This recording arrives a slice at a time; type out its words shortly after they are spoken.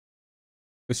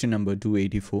Question number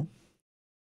 284.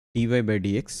 dy by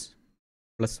dx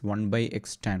plus 1 by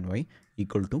x tan y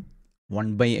equal to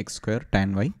 1 by x square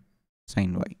tan y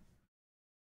sin y.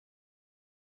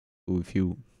 So if you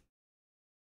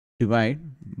divide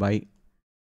by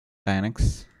tan x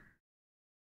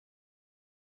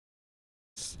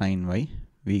sin y,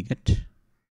 we get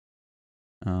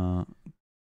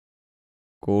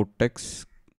cot x,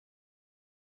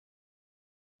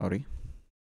 sorry,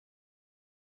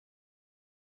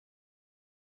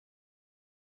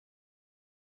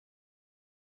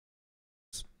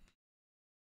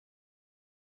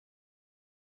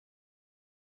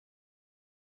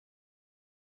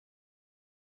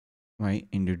 y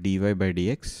into dy by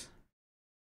dx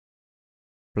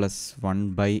plus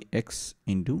 1 by x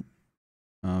into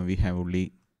we have only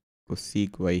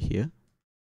cosec y here.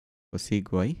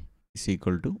 Cosec y is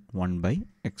equal to 1 by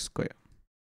x square.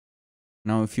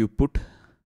 Now if you put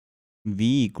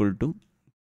v equal to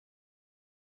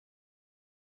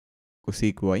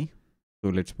cosec y, so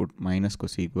let's put minus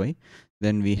cosec y,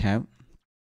 then we have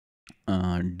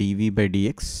dv by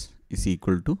dx is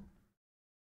equal to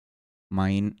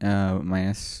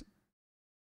minus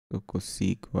so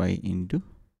cosec y into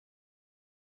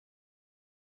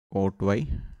cot y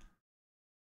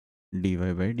dy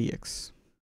by dx.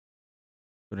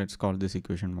 So let's call this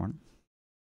equation 1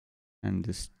 and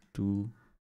this 2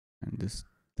 and this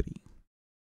 3.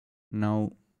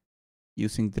 Now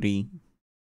using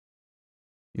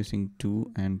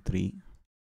 2 and 3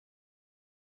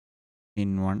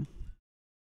 in 1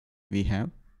 we have,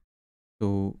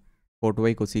 so cot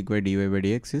y cosec y dy by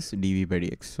dx is dv by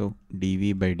dx, so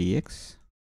dv by dx,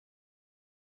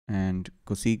 and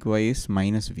cosec y is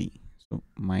minus v, so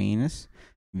minus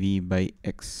v by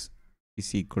x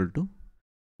is equal to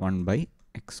 1 by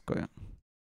x square.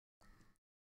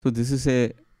 So this is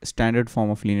a standard form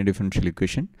of linear differential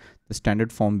equation, the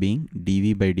standard form being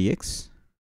dv by dx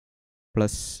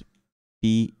plus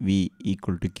pv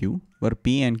equal to q, where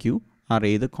p and q are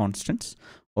either constants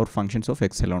or functions of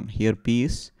x alone. Here p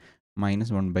is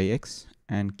minus 1 by x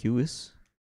and q is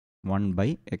 1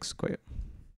 by x square.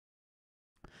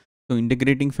 So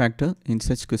integrating factor in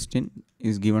such question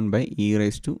is given by e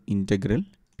raised to integral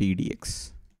p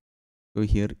dx. So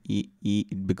here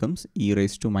it becomes e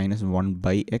raised to minus 1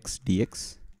 by x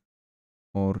dx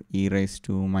or e raised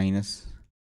to minus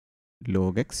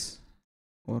log x,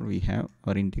 or we have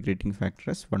our integrating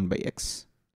factor as 1 by x.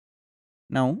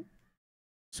 Now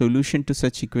solution to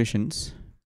such equations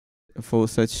for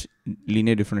such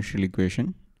linear differential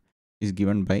equation is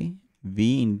given by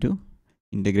v into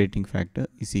integrating factor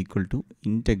is equal to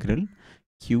integral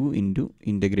q into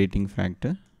integrating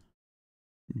factor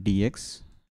dx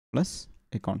plus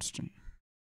a constant.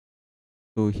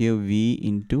 So here v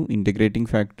into integrating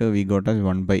factor we got as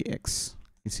 1 by x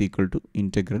is equal to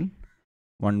integral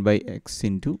 1 by x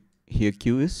into, here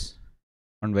q is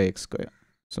 1 by x square,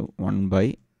 so 1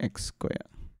 by x square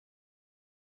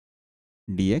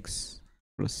dx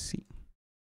plus c.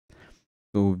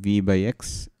 So v by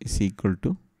x is equal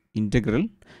to integral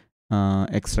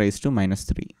x raised to minus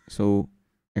 3. So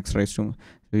x raised to,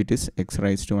 so it is x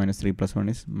raised to minus 3 plus 1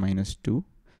 is minus 2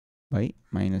 by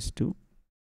minus 2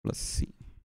 plus c.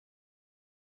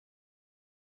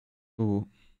 So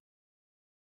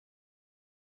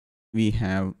we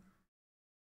have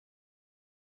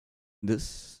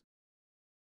this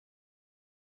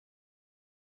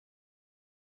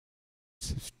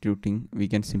substituting, we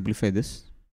can simplify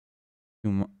this.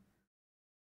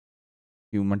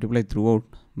 You multiply throughout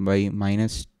by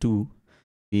minus 2,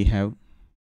 we have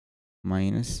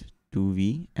minus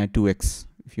 2v and 2x.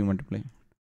 If you multiply,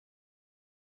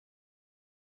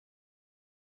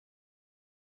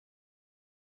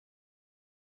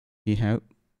 we have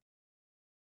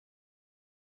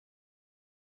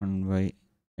 1 by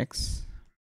x,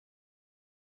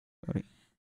 sorry,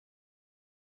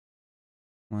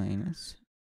 minus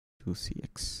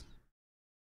 2cx.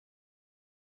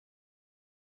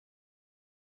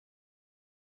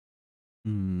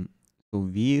 So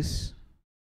v is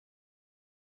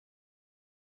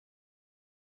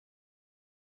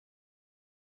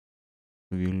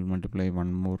we will multiply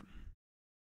one more.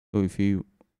 So if you,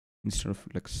 instead of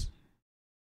let's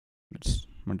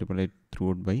multiply it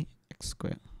throughout by x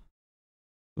square.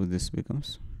 So this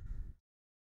becomes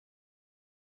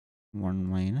 1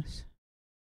 minus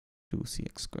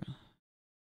 2cx square.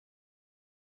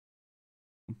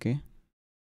 Okay.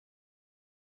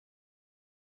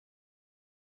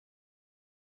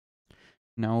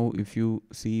 Now if you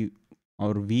see,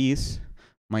 our v is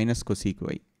minus cosec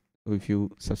y. So if you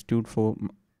substitute for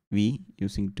v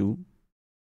using 2,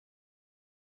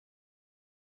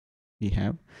 we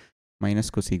have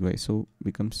minus cosec y, so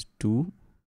becomes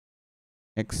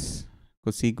 2x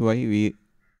cosec y. We,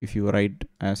 if you write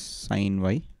as sin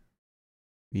y,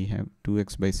 we have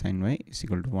 2x by sin y is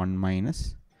equal to 1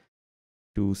 minus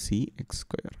 2c x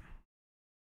square.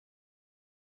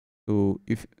 So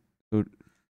if so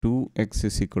 2x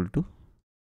is equal to,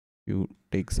 you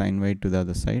take sin y to the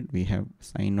other side, we have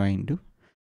sin y into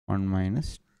 1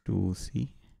 minus 2c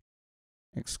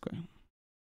x square.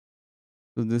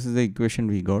 So this is the equation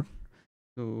we got.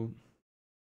 So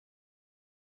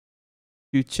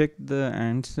you check the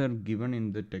answer given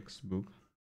in the textbook.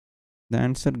 The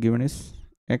answer given is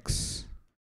x,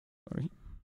 sorry,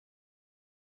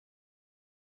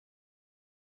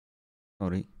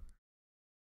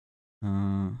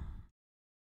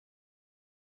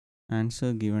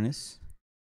 answer given is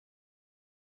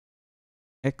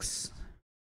x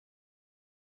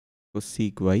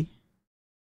cosec y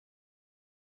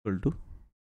equal to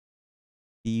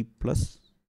t plus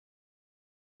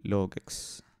log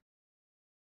x.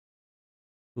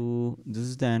 So this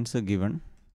is the answer given.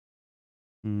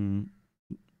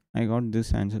 I got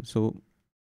this answer. So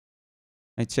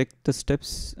I checked the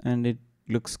steps and it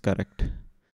looks correct.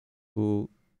 So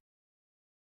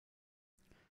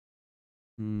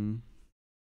the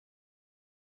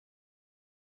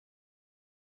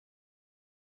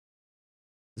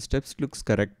steps looks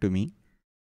correct to me.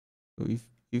 So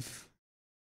if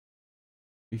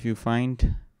you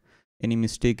find any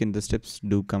mistake in the steps,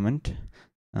 do comment.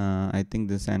 I think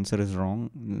this answer is wrong.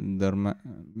 There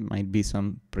might be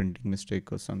some printing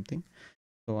mistake or something.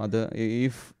 So other,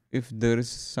 if there is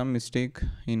some mistake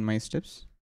in my steps,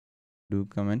 do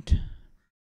comment.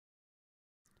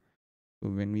 So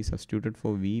when we substituted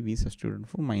for v, we substituted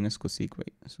for minus cosec y.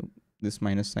 So this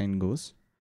minus sign goes.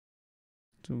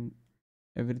 So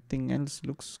everything else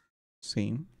looks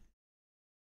same.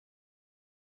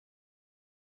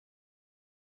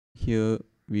 Here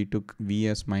we took v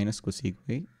as minus cosec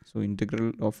y. So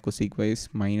integral of cosec y is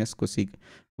minus cosec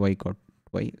y cot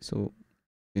y. So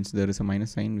since there is a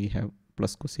minus sign, we have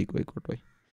plus cosec y cot y.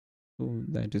 So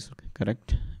that is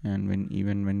correct. And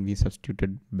even when we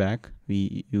substituted back,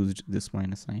 we used this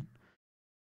minus sign.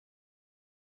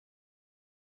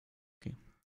 Okay.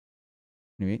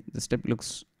 Anyway, the step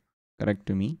looks correct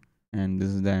to me, and this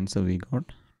is the answer we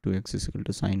got. 2x is equal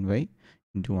to sin y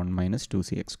into 1 minus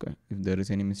 2c x square. If there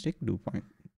is any mistake, do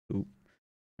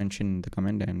mention in the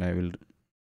comment and I will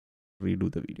redo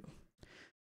the video.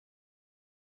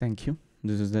 Thank you.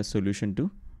 This is the solution to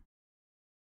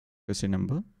question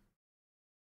number,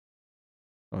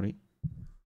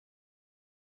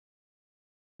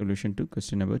 solution to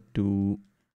question number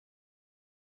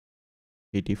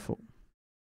 284.